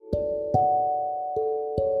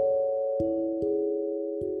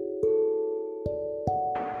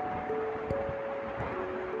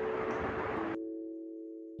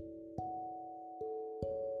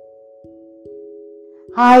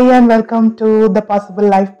Hi and welcome to the Possible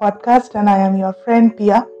Life podcast, and I am your friend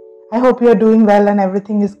Pia. I hope you are doing well and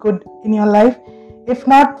everything is good in your life. If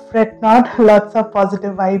not, fret not, lots of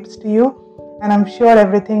positive vibes to you, and I'm sure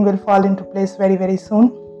everything will fall into place very, very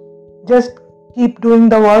soon. Just keep doing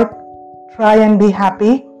the work, try and be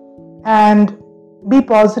happy, and be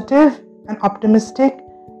positive and optimistic,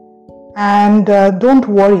 and don't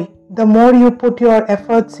worry. The more you put your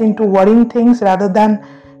efforts into worrying things rather than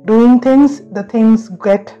doing things, the things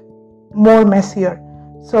get more messier.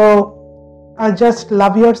 So just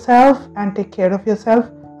love yourself and take care of yourself.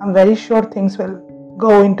 I'm very sure things will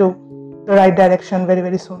go into the right direction very,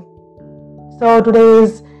 very soon. So today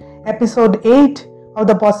is episode 8 of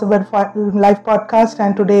the Possible Life podcast,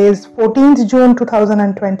 and today is 14th June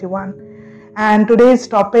 2021. And today's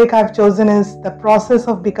topic I've chosen is the process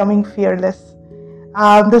of becoming fearless.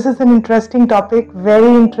 This is an interesting topic, very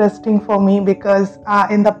interesting for me, because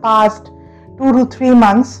in the past 2 to 3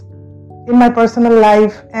 months in my personal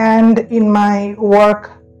life and in my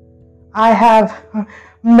work, I have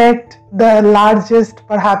met the largest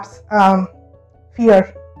perhaps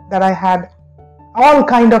fear that I had. All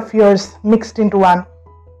kind of fears mixed into one,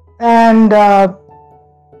 and I'm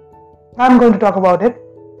going to talk about it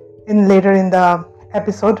later in the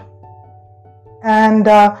episode. And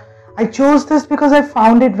I chose this because I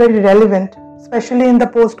found it very relevant, especially in the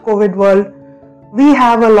post-COVID world. We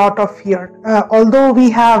have a lot of fear. Although we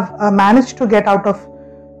have managed to get out of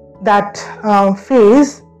that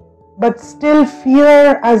phase, but still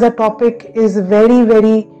fear as a topic is very,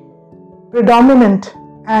 very predominant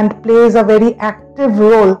and plays a very active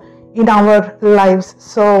role in our lives.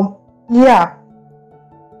 So yeah,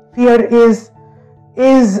 fear is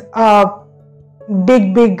a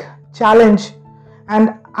big challenge,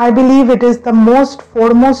 and I believe it is the most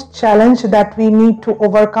foremost challenge that we need to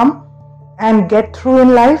overcome and get through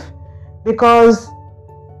in life, because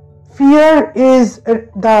fear is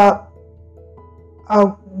the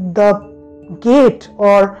gate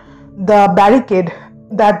or the barricade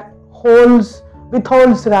that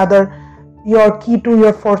withholds your key to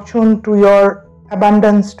your fortune, to your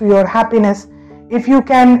abundance, to your happiness. If you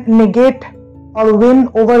can negate or win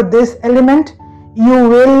over this element, you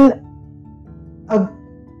will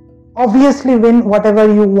obviously win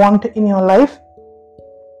whatever you want in your life.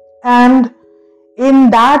 And in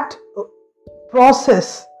that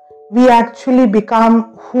process, we actually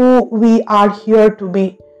become who we are here to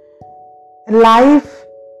be. Life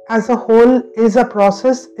as a whole is a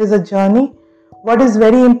process, is a journey. What is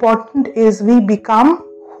very important is we become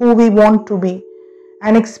who we want to be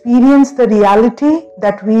and experience the reality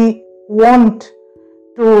that we want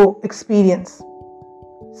to experience.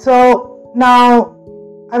 So now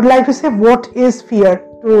I would like to say, what is fear?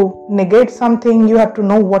 To negate something, you have to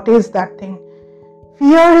know what is that thing.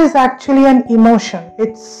 Fear is actually an emotion.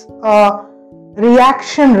 It's a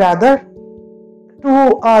reaction rather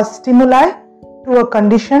to a stimuli, to a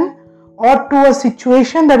condition, or to a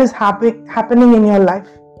situation that is happening in your life.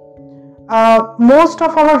 Most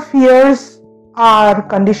of our fears are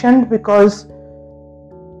conditioned because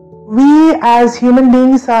we as human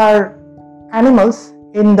beings are animals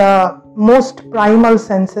in the most primal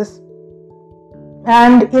senses,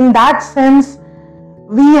 and in that sense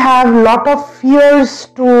we have a lot of fears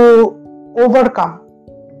to overcome,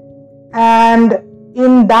 and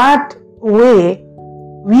in that way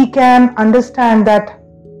we can understand that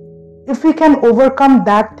if we can overcome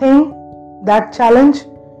that thing, that challenge,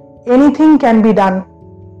 anything can be done,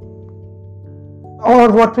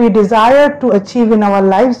 or what we desire to achieve in our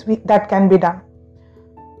lives, that can be done.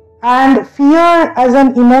 And fear as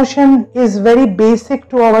an emotion is very basic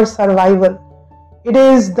to our survival. It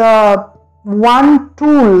is the one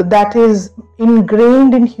tool that is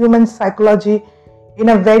ingrained in human psychology in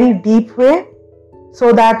a very deep way,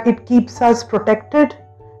 so that it keeps us protected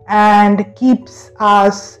and keeps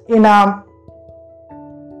us in a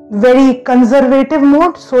very conservative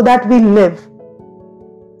mode so that we live.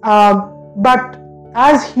 But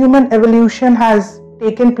as human evolution has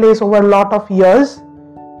taken place over a lot of years,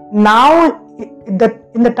 now in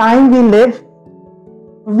the time we live,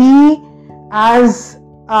 we as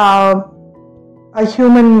a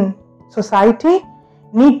human society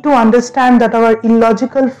need to understand that our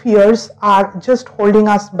illogical fears are just holding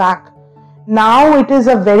us back. Now it is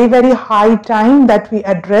a very, very high time that we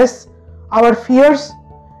address our fears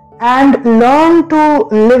and learn to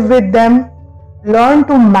live with them, learn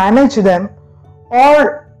to manage them,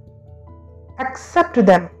 or accept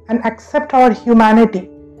them and accept our humanity.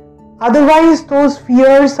 Otherwise, those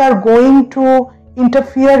fears are going to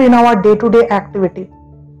interfere in our day-to-day activity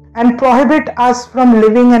and prohibit us from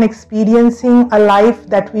living and experiencing a life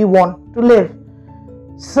that we want to live.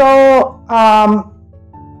 So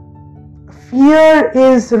fear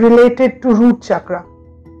is related to root chakra.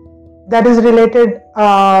 That is related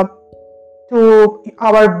to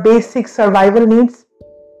our basic survival needs,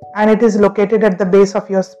 and it is located at the base of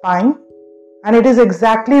your spine, and it is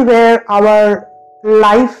exactly where our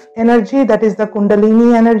life energy, that is the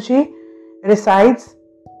Kundalini energy, resides.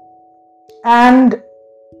 And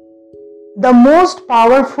the most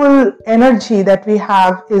powerful energy that we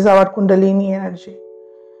have is our Kundalini energy.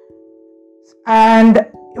 And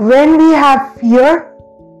when we have fear,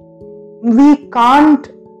 we can't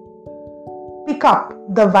pick up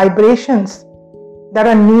the vibrations that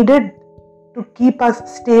are needed to keep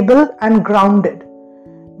us stable and grounded,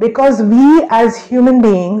 because we as human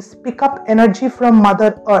beings pick up energy from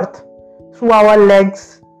Mother Earth through our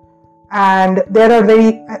legs, and there are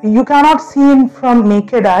you cannot see from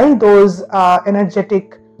naked eye those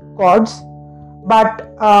energetic cords,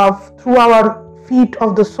 but through our feet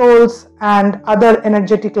of the soles and other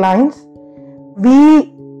energetic lines,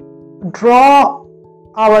 we draw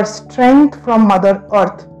our strength from Mother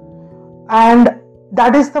Earth, and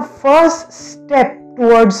that is the first step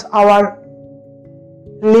towards our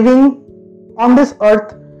living on this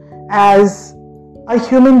earth as a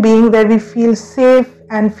human being, where we feel safe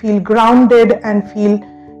and feel grounded and feel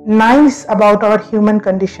nice about our human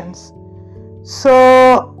conditions.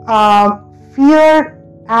 So fear,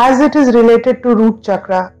 as it is related to root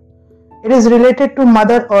chakra, it is related to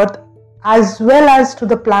Mother Earth as well as to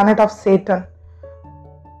the planet of Saturn.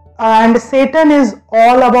 And Saturn is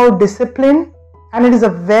all about discipline, and it is a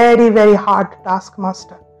very, very hard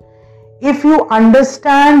taskmaster. If you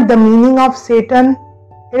understand the meaning of Saturn,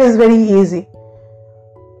 it is very easy.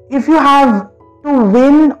 If you have to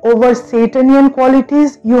win over Saturnian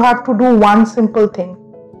qualities, you have to do one simple thing.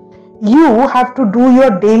 You have to do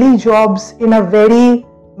your daily jobs in a very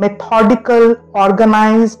methodical,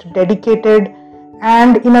 organized, dedicated,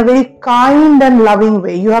 and in a very kind and loving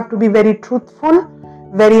way. You have to be very truthful,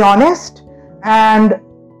 very honest, and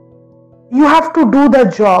you have to do the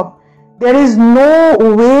job. There is no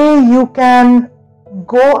way you can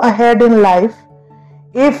go ahead in life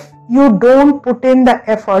if you don't put in the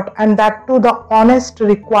effort, and that too the honest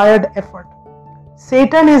required effort.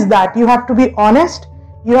 Saturn is that. You have to be honest,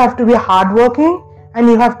 you have to be hardworking, and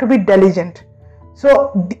you have to be diligent.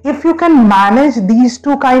 So if you can manage these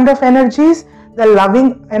two kind of energies, the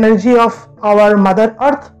loving energy of our Mother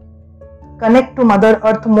Earth, connect to Mother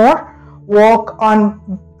Earth more, walk on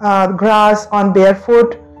grass on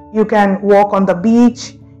barefoot, you can walk on the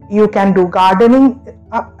beach, you can do gardening,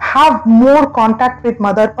 have more contact with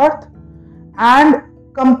Mother Earth, and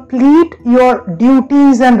complete your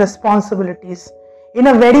duties and responsibilities in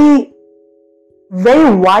a very,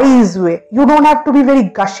 very wise way. You don't have to be very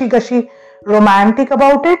gushy romantic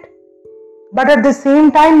about it, but at the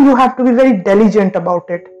same time you have to be very diligent about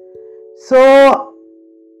it. So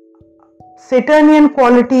Saturnian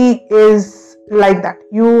quality is like that.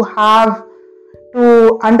 You have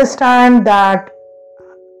to understand that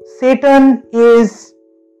Saturn is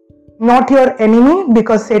not your enemy,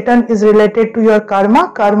 because Saturn is related to your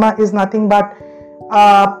karma. Karma is nothing but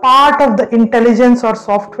part of the intelligence or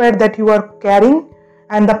software that you are carrying,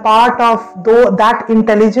 and the part of that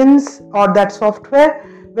intelligence or that software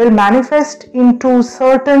will manifest into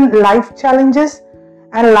certain life challenges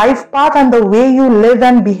and life path, and the way you live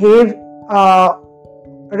and behave,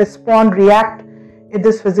 respond, react in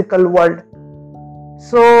this physical world.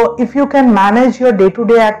 So if you can manage your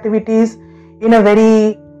day-to-day activities in a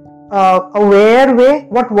very aware way,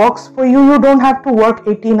 what works for you, you don't have to work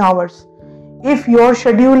 18 hours. If your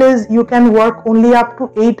schedule is you can work only up to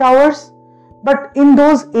 8 hours, but in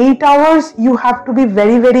those 8 hours you have to be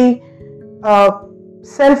very, very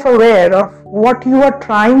self-aware of what you are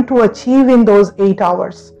trying to achieve in those 8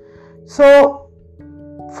 hours. So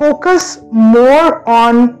focus more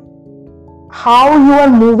on how you are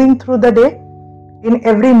moving through the day in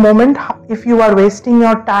every moment. If you are wasting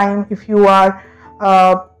your time, if you are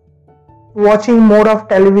watching more of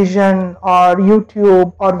television or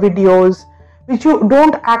YouTube or videos which you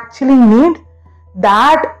don't actually need,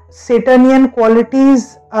 that Saturnian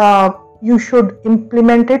qualities, you should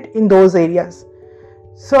implement it in those areas.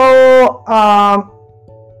 So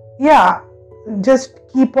just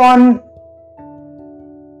keep on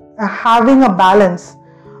having a balance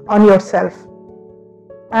on yourself,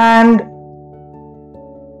 and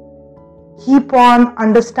keep on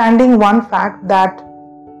understanding one fact that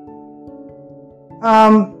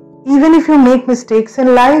even if you make mistakes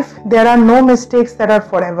in life, there are no mistakes that are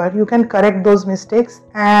forever. You can correct those mistakes,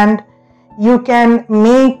 and you can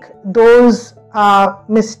make those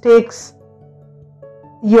mistakes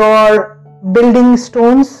your building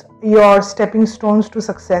stones, your stepping stones to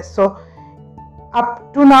success. So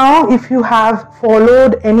up to now, if you have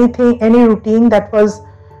followed any routine that was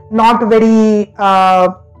not very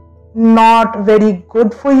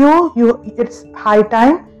good for you, it's high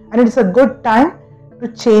time and it's a good time to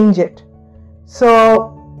change it.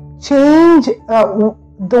 So change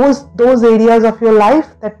those areas of your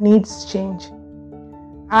life that needs change.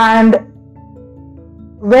 And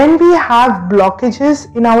when we have blockages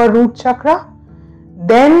in our root chakra,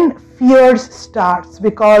 then fears starts,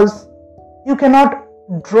 because you cannot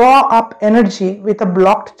draw up energy with a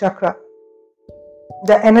blocked chakra.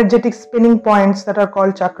 The energetic spinning points that are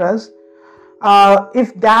called chakras,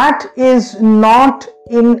 if that is not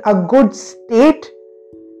in a good state,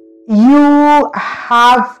 you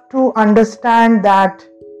have to understand that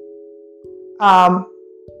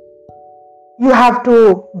you have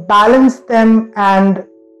to balance them and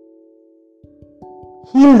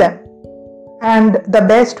heal them. And the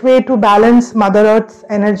best way to balance Mother Earth's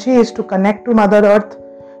energy is to connect to Mother Earth.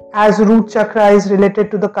 As root chakra is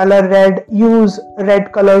related to the color red, use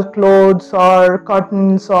red color clothes or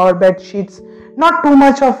curtains or bed sheets. Not too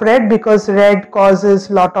much of red, because red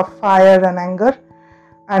causes lot of fire and anger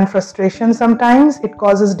and frustration. Sometimes it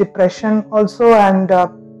causes depression also, and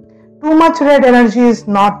too much red energy is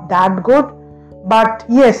not that good. But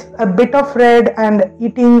yes, a bit of red and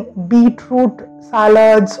eating beetroot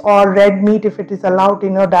salads or red meat if it is allowed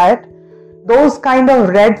in your diet, those kind of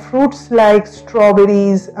red fruits like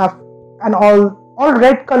strawberries and all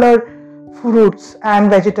red color fruits and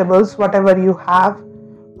vegetables, whatever you have,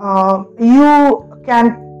 you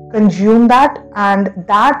can consume that, and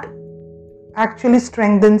that actually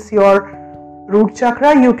strengthens your root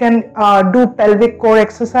chakra. You can do pelvic core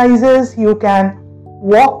exercises, you can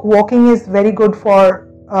walking is very good for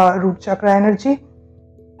root chakra energy.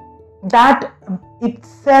 That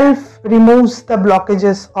itself removes the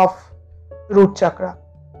blockages of root chakra.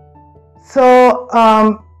 So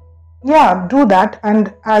do that.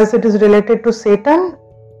 And as it is related to Saturn,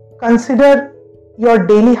 consider your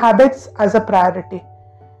daily habits as a priority.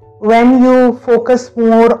 When you focus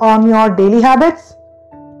more on your daily habits,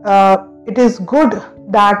 it is good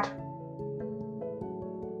that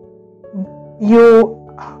you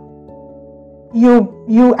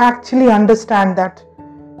actually understand that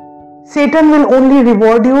Saturn will only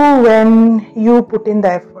reward you when you put in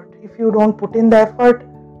the effort. If you don't put in the effort,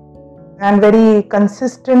 and very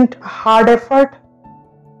consistent hard effort,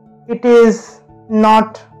 it is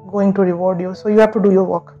not going to reward you. So you have to do your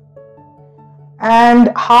work.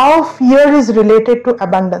 And how fear is related to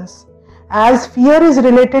abundance. As fear is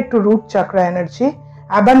related to root chakra energy,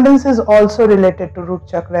 abundance is also related to root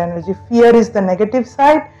chakra energy. Fear is the negative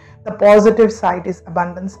side, the positive side is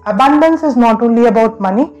abundance. Abundance is not only about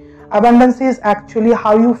money, abundance is actually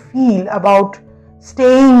how you feel about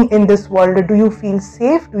staying in this world. Do you feel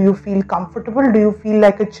safe? Do you feel comfortable? Do you feel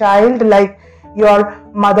like a child, like your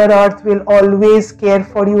Mother Earth will always care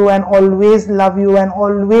for you and always love you and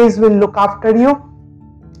always will look after you?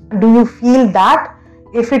 Do you feel that?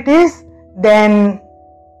 If it is, then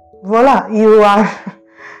voila, you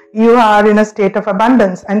are in a state of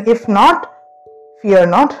abundance. And if not, fear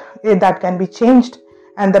not, that can be changed.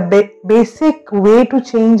 And the basic way to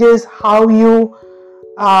change is how you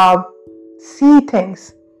see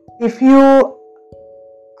things. If you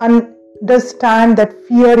understand that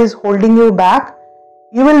fear is holding you back,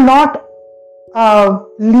 you will not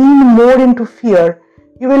lean more into fear.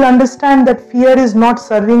 You will understand that fear is not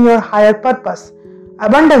serving your higher purpose.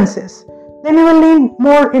 Abundance is. Then you will lean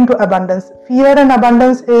more into abundance. Fear and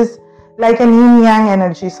abundance is like an yin-yang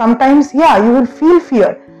energy. Sometimes, you will feel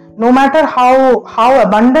fear. No matter how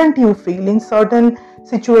abundant you feel in certain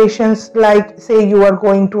situations, like say you are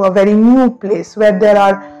going to a very new place where there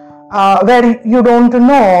are where you don't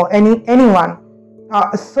know anyone,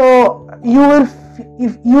 so you will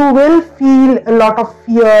feel a lot of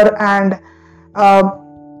fear and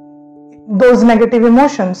those negative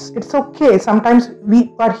emotions. It's okay. Sometimes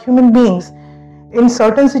we are human beings. In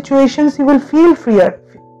certain situations you will feel fear,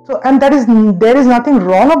 so and there is nothing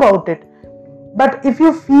wrong about it. But if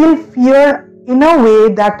you feel fear in a way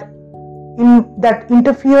that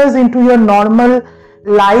interferes into your normal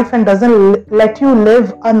life and doesn't let you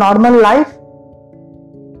live a normal life,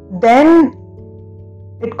 then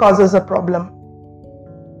it causes a problem.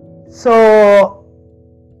 So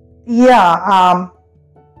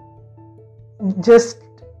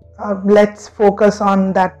let's focus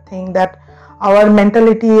on that thing, that our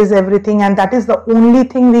mentality is everything, and that is the only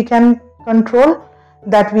thing we can control,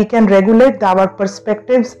 that we can regulate our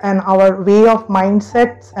perspectives and our way of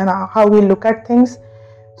mindsets and how we look at things.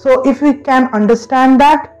 So if we can understand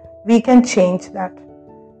that, we can change that.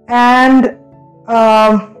 And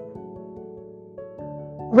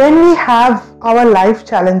when we have our life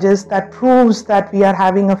challenges, that proves that we are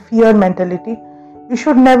having a fear mentality. We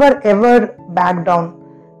should never ever back down,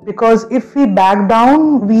 because if we back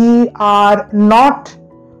down, we are not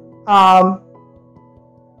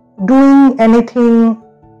doing anything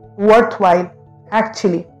worthwhile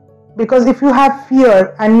actually. Because if you have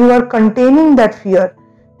fear and you are containing that fear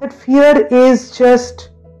is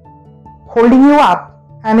just holding you up,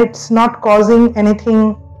 and it's not causing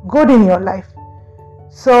anything good in your life.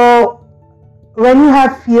 So when you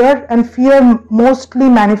have fear, and fear mostly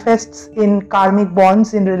manifests in karmic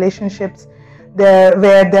bonds, in relationships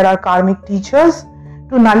where there are karmic teachers,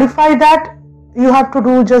 to nullify that, you have to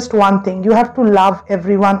do just one thing. You have to love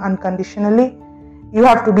everyone unconditionally. You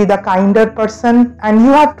have to be the kinder person, and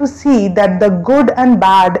you have to see that the good and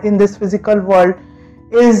bad in this physical world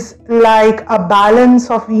is like a balance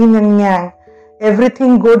of yin and yang.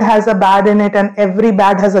 Everything good has a bad in it, and every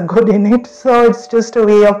bad has a good in it. So it's just a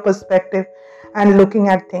way of perspective and looking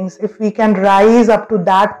at things. If we can rise up to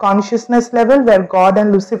that consciousness level where God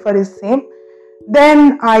and Lucifer is same,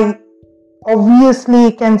 then I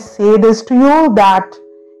obviously can say this to you, that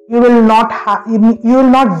you will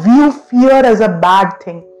not view fear as a bad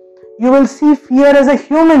thing. You will see fear as a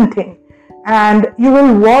human thing, and you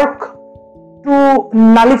will work to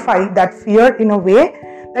nullify that fear in a way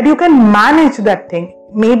that you can manage that thing.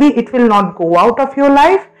 Maybe it will not go out of your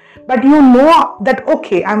life, but you know that,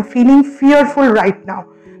 okay, I'm feeling fearful right now.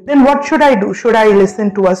 Then what should I do? Should I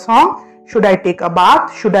listen to a song? Should I take a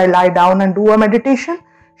bath? Should I lie down and do a meditation?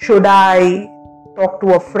 Should I talk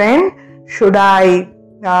to a friend? Should I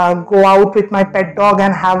go out with my pet dog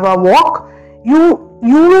and have a walk? You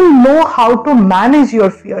will know how to manage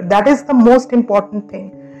your fear. That is the most important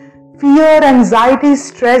thing. Fear, anxiety,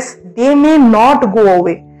 stress, they may not go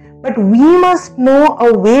away, but we must know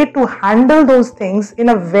a way to handle those things in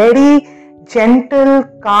a very gentle,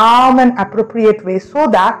 calm and appropriate way, so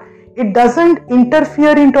that it doesn't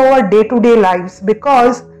interfere into our day-to-day lives.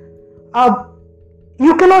 Because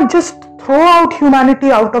you cannot just throw out humanity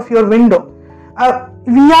out of your window.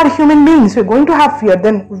 We are human beings. We're going to have fear.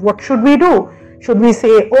 Then what should we do? Should we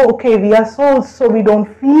say, oh, okay, we are souls, so we don't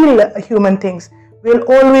feel human things? We'll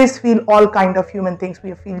always feel all kind of human things.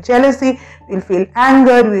 We'll feel jealousy, we'll feel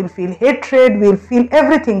anger, we'll feel hatred, we'll feel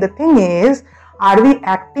everything. The thing is, are we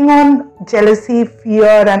acting on jealousy,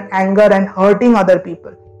 fear and anger and hurting other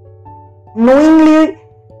people? Knowingly,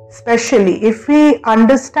 especially. If we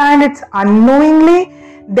understand it's unknowingly,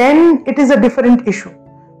 then it is a different issue.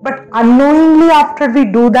 But unknowingly, after we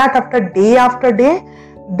do that, after day,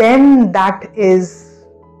 then that is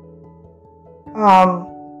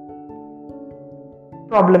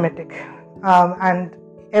problematic, and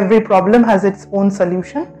every problem has its own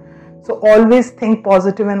solution. So always think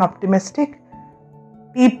positive and optimistic.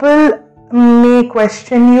 People may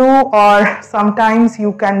question you, or sometimes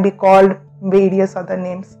you can be called various other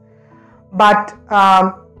names, but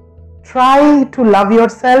try to love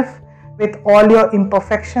yourself with all your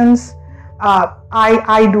imperfections.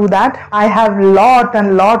 I do that. I have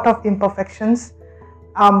lot of imperfections,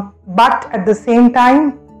 but at the same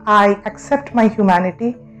time I accept my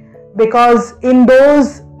humanity, because in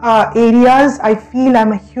those areas I feel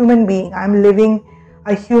I'm a human being. I'm living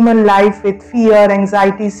a human life with fear,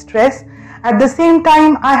 anxiety, stress. At the same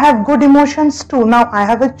time, I have good emotions too. Now I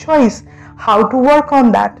have a choice how to work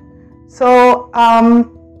on that. So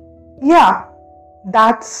yeah,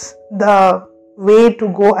 that's the way to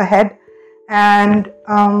go ahead. And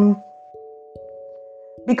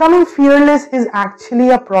becoming fearless is actually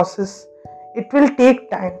a process. It will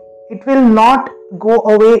take time. It will not go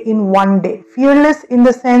away in one day. Fearless in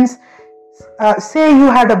the sense, say you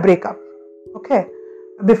had a breakup, okay,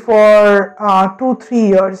 before 2-3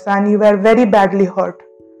 years, and you were very badly hurt.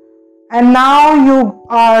 And now you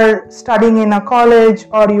are studying in a college,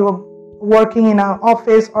 or you are working in an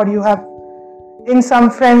office, or you have in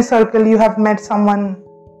some friend circle, you have met someone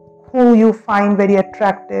who you find very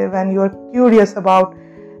attractive and you are curious about,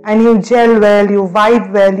 and you gel well, you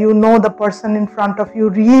vibe well, you know the person in front of you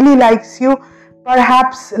really likes you,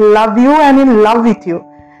 perhaps love you and in love with you.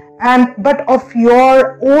 But of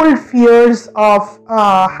your old fears of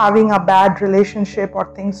having a bad relationship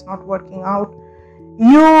or things not working out,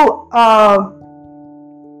 you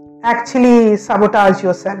actually sabotage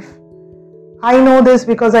yourself. I know this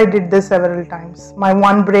because I did this several times. My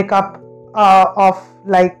one breakup of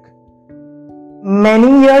like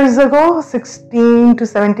many years ago, 16 to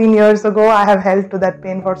 17 years ago, I have held to that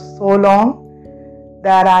pain for so long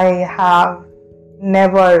that I have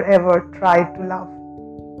never ever tried to love.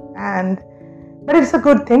 And But it's a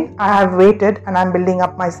good thing. I have waited and I'm building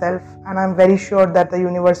up myself, and I'm very sure that the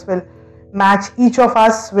universe will match each of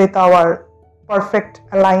us with our perfect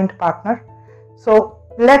aligned partner. So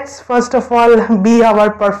let's first of all be our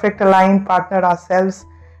perfect aligned partner ourselves,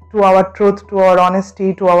 to our truth, to our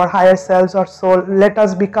honesty, to our higher selves or soul. Let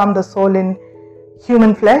us become the soul in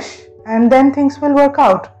human flesh, and then things will work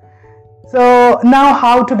out. So now,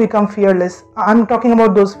 how to become fearless? I'm talking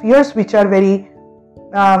about those fears which are very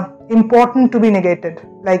important to be negated.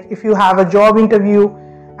 Like if you have a job interview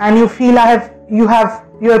and you feel you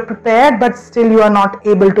are prepared but still you are not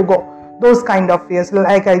able to go. Those kind of fears,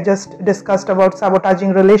 like I just discussed about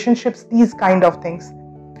sabotaging relationships, these kind of things.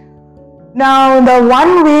 Now, the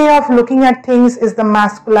one way of looking at things is the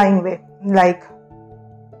masculine way, like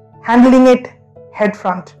handling it head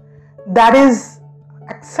front. That is,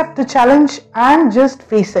 accept the challenge and just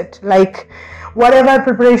face it. Like whatever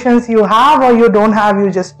preparations you have or you don't have, you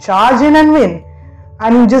just charge in and win,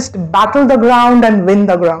 and you just battle the ground and win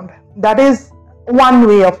the ground. That is one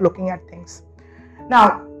way of looking at things.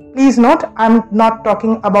 Now, please note, I'm not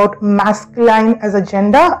talking about masculine as a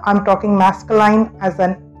gender. I'm talking masculine as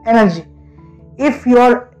an energy. If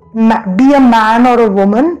you're be a man or a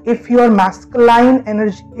woman, if your masculine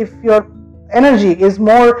energy, if your energy is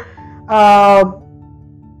more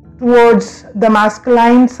towards the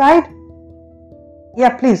masculine side,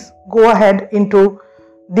 yeah, please go ahead into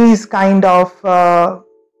these kind of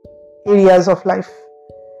areas of life,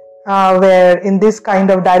 where in this kind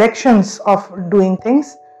of directions of doing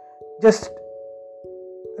things, just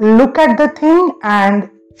look at the thing and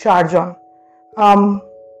charge on.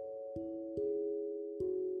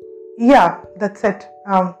 Yeah, that's it.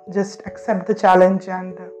 Just accept the challenge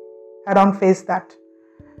and head on face that.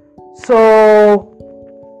 So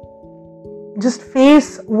just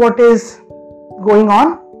face what is going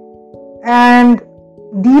on and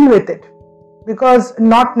deal with it, because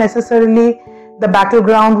not necessarily the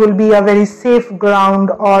battleground will be a very safe ground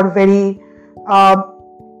or very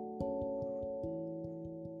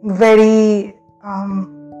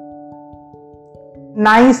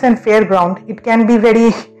nice and fair ground. It can be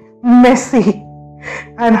very messy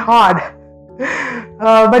and hard,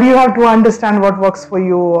 but you have to understand what works for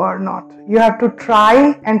you or not. You have to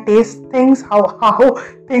try and taste things, how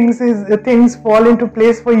things fall into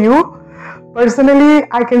place for you. Personally,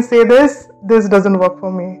 I can say this doesn't work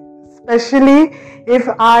for me, especially if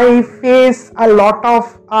I face a lot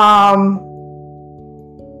of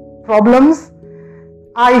problems.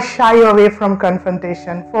 I shy away from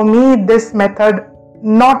confrontation. For me, this method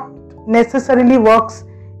not necessarily works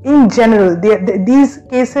in general. These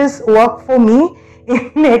cases work for me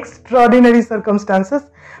in extraordinary circumstances,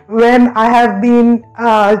 when I have been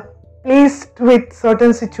placed with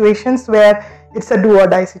certain situations where it's a do or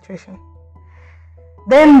die situation.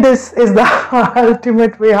 Then this is the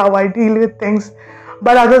ultimate way how I deal with things.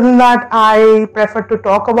 But other than that, I prefer to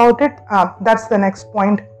talk about it. That's the next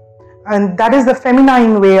point. And that is the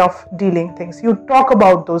feminine way of dealing things. You talk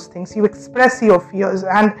about those things, you express your fears,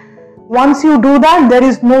 and once you do that, there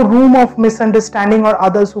is no room of misunderstanding or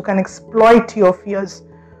others who can exploit your fears.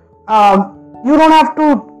 You don't have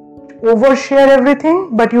to overshare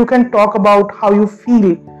everything, but you can talk about how you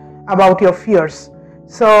feel about your fears.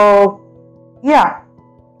 So yeah,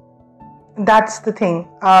 that's the thing.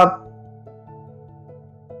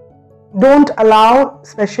 Don't allow,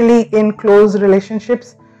 especially in close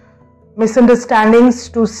relationships, misunderstandings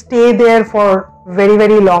to stay there for very,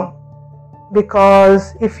 very long.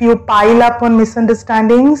 Because if you pile up on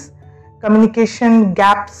misunderstandings, communication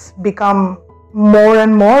gaps become more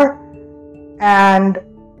and more, and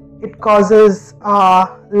it causes a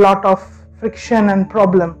lot of friction and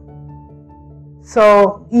problem.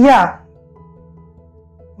 So yeah,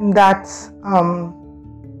 that's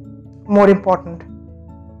more important,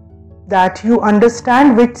 that you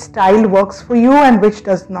understand which style works for you and which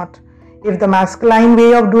does not. If the masculine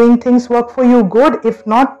way of doing things work for you, good. If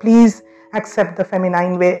not, please accept the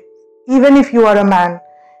feminine way. Even if you are a man,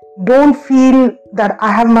 don't feel that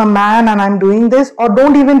I am a man and I'm doing this, or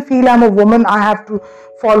don't even feel I'm a woman, I have to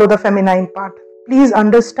follow the feminine part. Please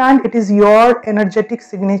understand, it is your energetic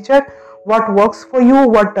signature. What works for you,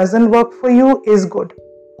 what doesn't work for you is good.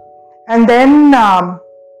 And then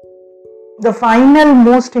the final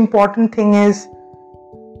most important thing is,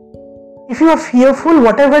 if you are fearful,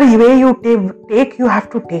 whatever way you take, you have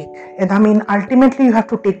to take. And I mean, ultimately, you have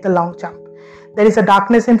to take the long jump. There is a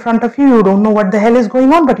darkness in front of you. You don't know what the hell is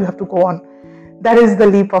going on, but you have to go on. That is the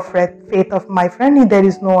leap of faith of my friend. There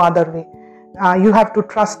is no other way. You have to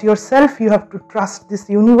trust yourself. You have to trust this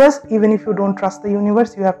universe. Even if you don't trust the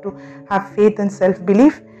universe, you have to have faith and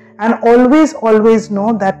self-belief. And always, always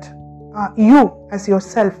know that you as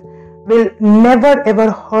yourself will never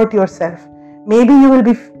ever hurt yourself. Maybe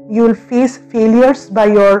you will face failures by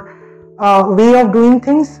your way of doing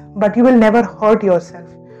things, but you will never hurt yourself.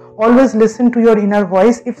 Always listen to your inner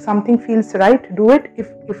voice. If something feels right, do it.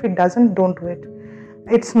 If it doesn't, don't do it.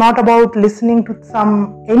 It's not about listening to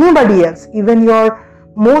anybody else, even your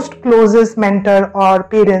most closest mentor or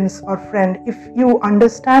parents or friend. If you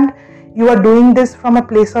understand you are doing this from a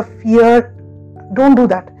place of fear, don't do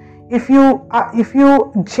that. If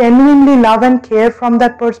you genuinely love and care for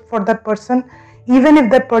that person, even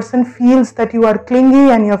if that person feels that you are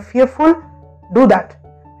clingy and you're fearful, do that.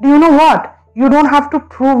 Do you know what? You don't have to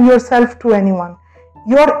prove yourself to anyone.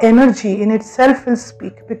 Your energy in itself will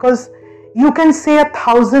speak, because you can say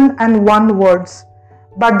 1,001 words,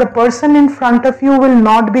 but the person in front of you will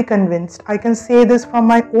not be convinced. I can say this from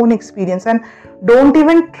my own experience, and don't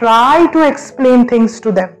even try to explain things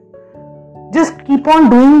to them. Just keep on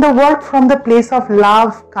doing the work from the place of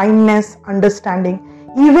love, kindness, understanding.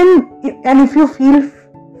 And if you feel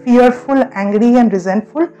fearful, angry and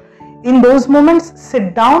resentful, in those moments,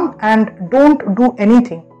 sit down and don't do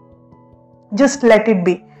anything. Just let it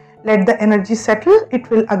be. Let the energy settle. It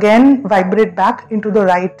will again vibrate back into the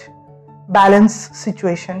right balance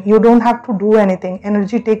situation. You don't have to do anything.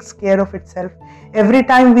 Energy takes care of itself. Every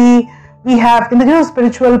time we have, in the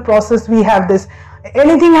spiritual process, we have this.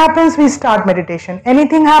 Anything happens, we start meditation.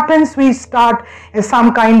 Anything happens, we start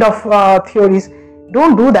some kind of theories.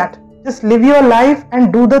 Don't do that. Just live your life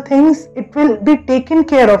and do the things. It will be taken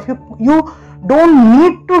care of. You don't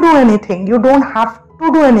need to do anything. You don't have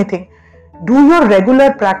to do anything. Do your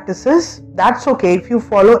regular practices. That's okay. If you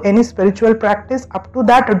follow any spiritual practice, up to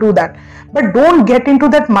that, do that. But don't get into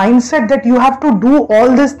that mindset that you have to do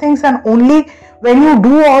all these things, and only when you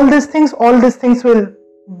do all these things will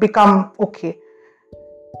become okay.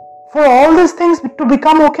 For all these things to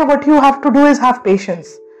become okay, what you have to do is have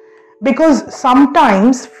patience. Because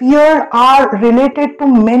sometimes fear are related to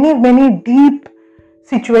many deep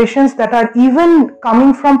situations that are even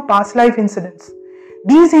coming from past life incidents.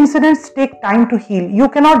 These incidents take time to heal. You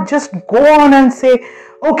cannot just go on and say,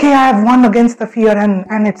 okay, I have won against the fear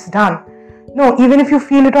and it's done. No, even if you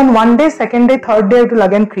feel it on one day, second day, third day, it will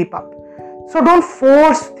again creep up. So don't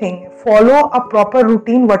force things. Follow a proper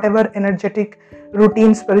routine, whatever energetic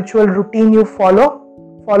routine, spiritual routine you follow.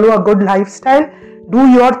 Follow a good lifestyle. Do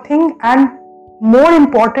your thing, and more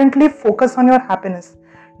importantly, focus on your happiness.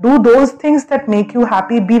 Do those things that make you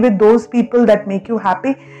happy. Be with those people that make you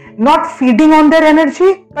happy. Not feeding on their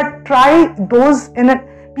energy, but try those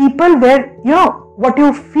people where, what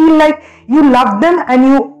you feel like you love them and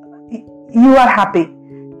you are happy.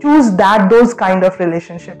 Choose those kind of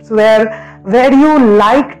relationships where you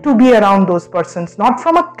like to be around those persons, not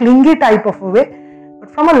from a clingy type of a way, but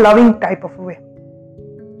from a loving type of a way.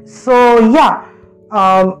 So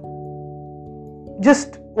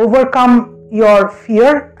just overcome your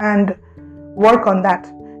fear and work on that.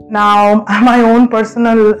 Now, my own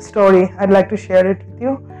personal story, I'd like to share it with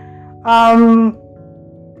you.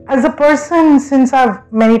 As a person, since I've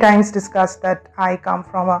many times discussed that I come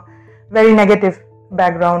from a very negative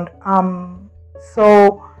background,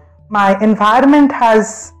 so my environment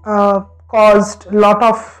has caused a lot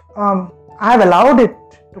of, I have allowed it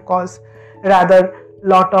to cause rather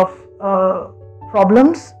lot of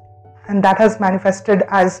problems, and that has manifested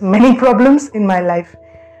as many problems in my life.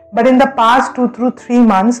 But in the past 2 to 3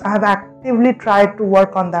 months, I have actively tried to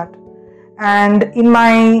work on that. And in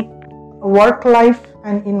my work life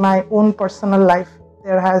and in my own personal life,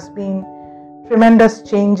 there has been tremendous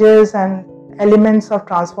changes and elements of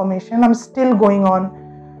transformation. I'm still going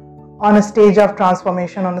on a stage of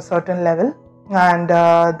transformation on a certain level. And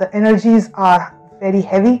the energies are very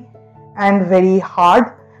heavy and very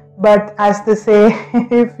hard. But as they say,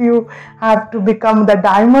 if you have to become the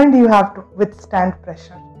diamond, you have to withstand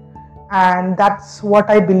pressure. And that's what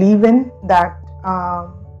I believe in, that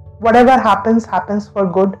whatever happens for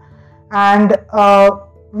good. And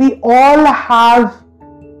we all have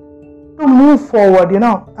to move forward,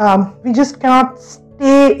 we just cannot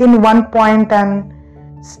stay in one point and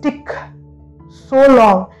stick so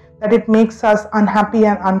long that it makes us unhappy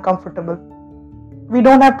and uncomfortable. We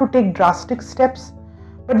don't have to take drastic steps,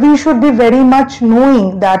 but we should be very much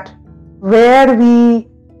knowing that where we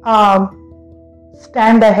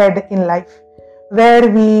stand ahead in life, where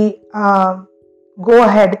we go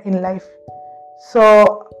ahead in life.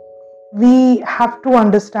 So we have to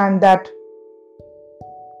understand that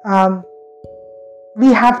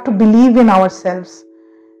we have to believe in ourselves.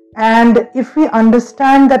 And if we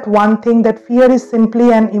understand that one thing, that fear is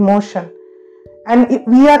simply an emotion, and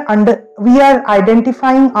we are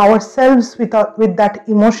identifying ourselves with that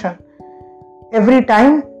emotion, every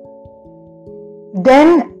time,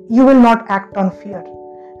 then you will not act on fear.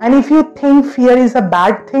 And if you think fear is a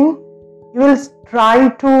bad thing, you will try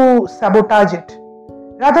to sabotage it.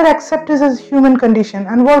 Rather accept it as a human condition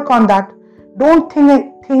and work on that. Don't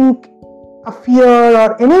think a fear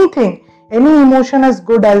or anything, any emotion as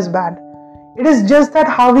good as bad. It is just that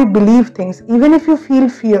how we believe things. Even if you feel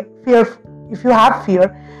fear, if you have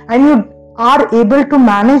fear and you are able to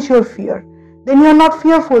manage your fear, then you are not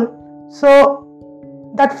fearful. So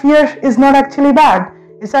that fear is not actually bad.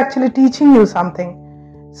 It's actually teaching you something.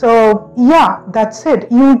 So yeah, that's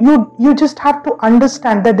it. You just have to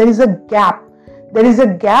understand that there is a gap. There is a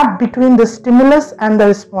gap between the stimulus and the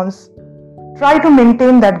response. Try to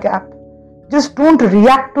maintain that gap. Just don't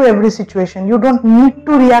react to every situation. You don't need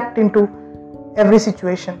to react into every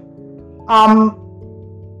situation.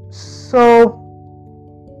 So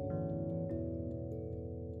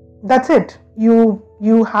that's it. You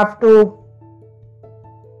have to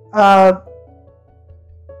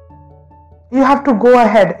go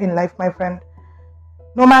ahead in life, my friend.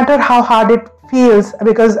 No matter how hard it feels,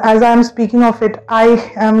 because as I am speaking of it,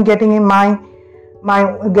 I am getting in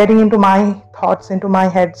getting into my thoughts, into my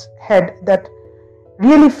head that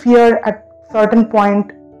really fear at certain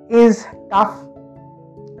point is tough,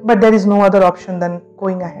 but there is no other option than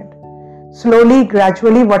going ahead. Slowly,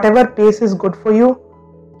 gradually, whatever pace is good for you,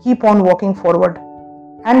 keep on walking forward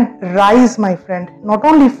and rise, my friend. Not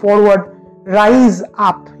only forward, rise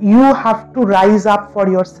up. You have to rise up for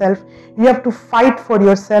yourself. You have to fight for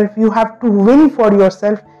yourself. You have to win for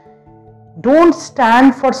yourself. Don't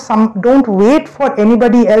wait for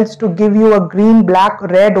anybody else to give you a green, black,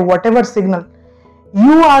 red, or whatever signal.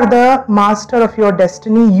 You are the master of your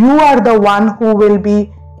destiny. You are the one who will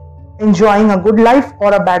be enjoying a good life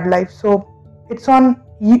or a bad life. So it's on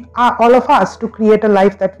all of us to create a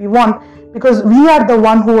life that we want, because we are the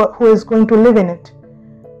one who is going to live in it.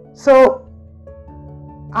 So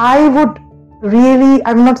I'm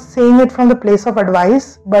not saying it from the place of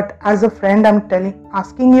advice, but as a friend,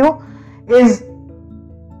 asking you is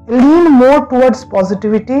lean more towards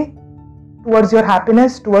positivity, towards your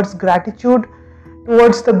happiness, towards gratitude,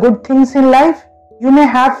 towards the good things in life. You may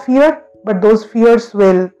have fear, but those fears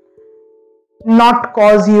will not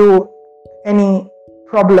cause you any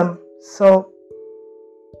problem. So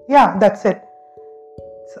yeah, that's it.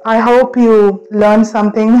 So I hope you learned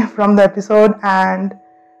something from the episode, and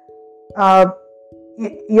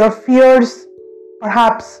your fears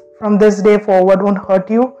perhaps from this day forward won't hurt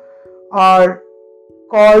you or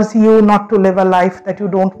cause you not to live a life that you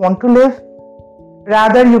don't want to live.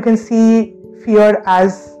 Rather, you can see fear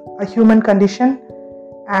as a human condition,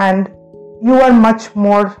 and you are much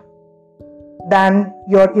more than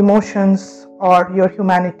your emotions or your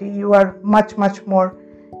humanity. You are much, much more.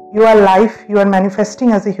 You are life. You are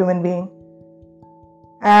manifesting as a human being.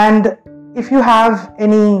 And if you have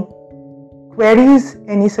any queries,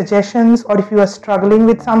 any suggestions, or if you are struggling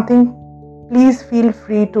with something, please feel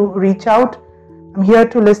free to reach out. I'm here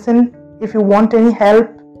to listen. If you want any help,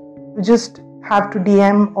 you just have to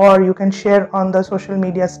DM, or you can share on the social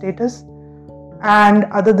media status. And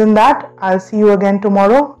other than that, I'll see you again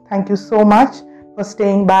tomorrow. Thank you so much for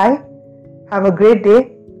staying by. Have a great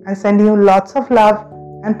day, and sending you lots of love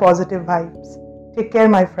and positive vibes. Take care,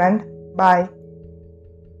 my friend. Bye.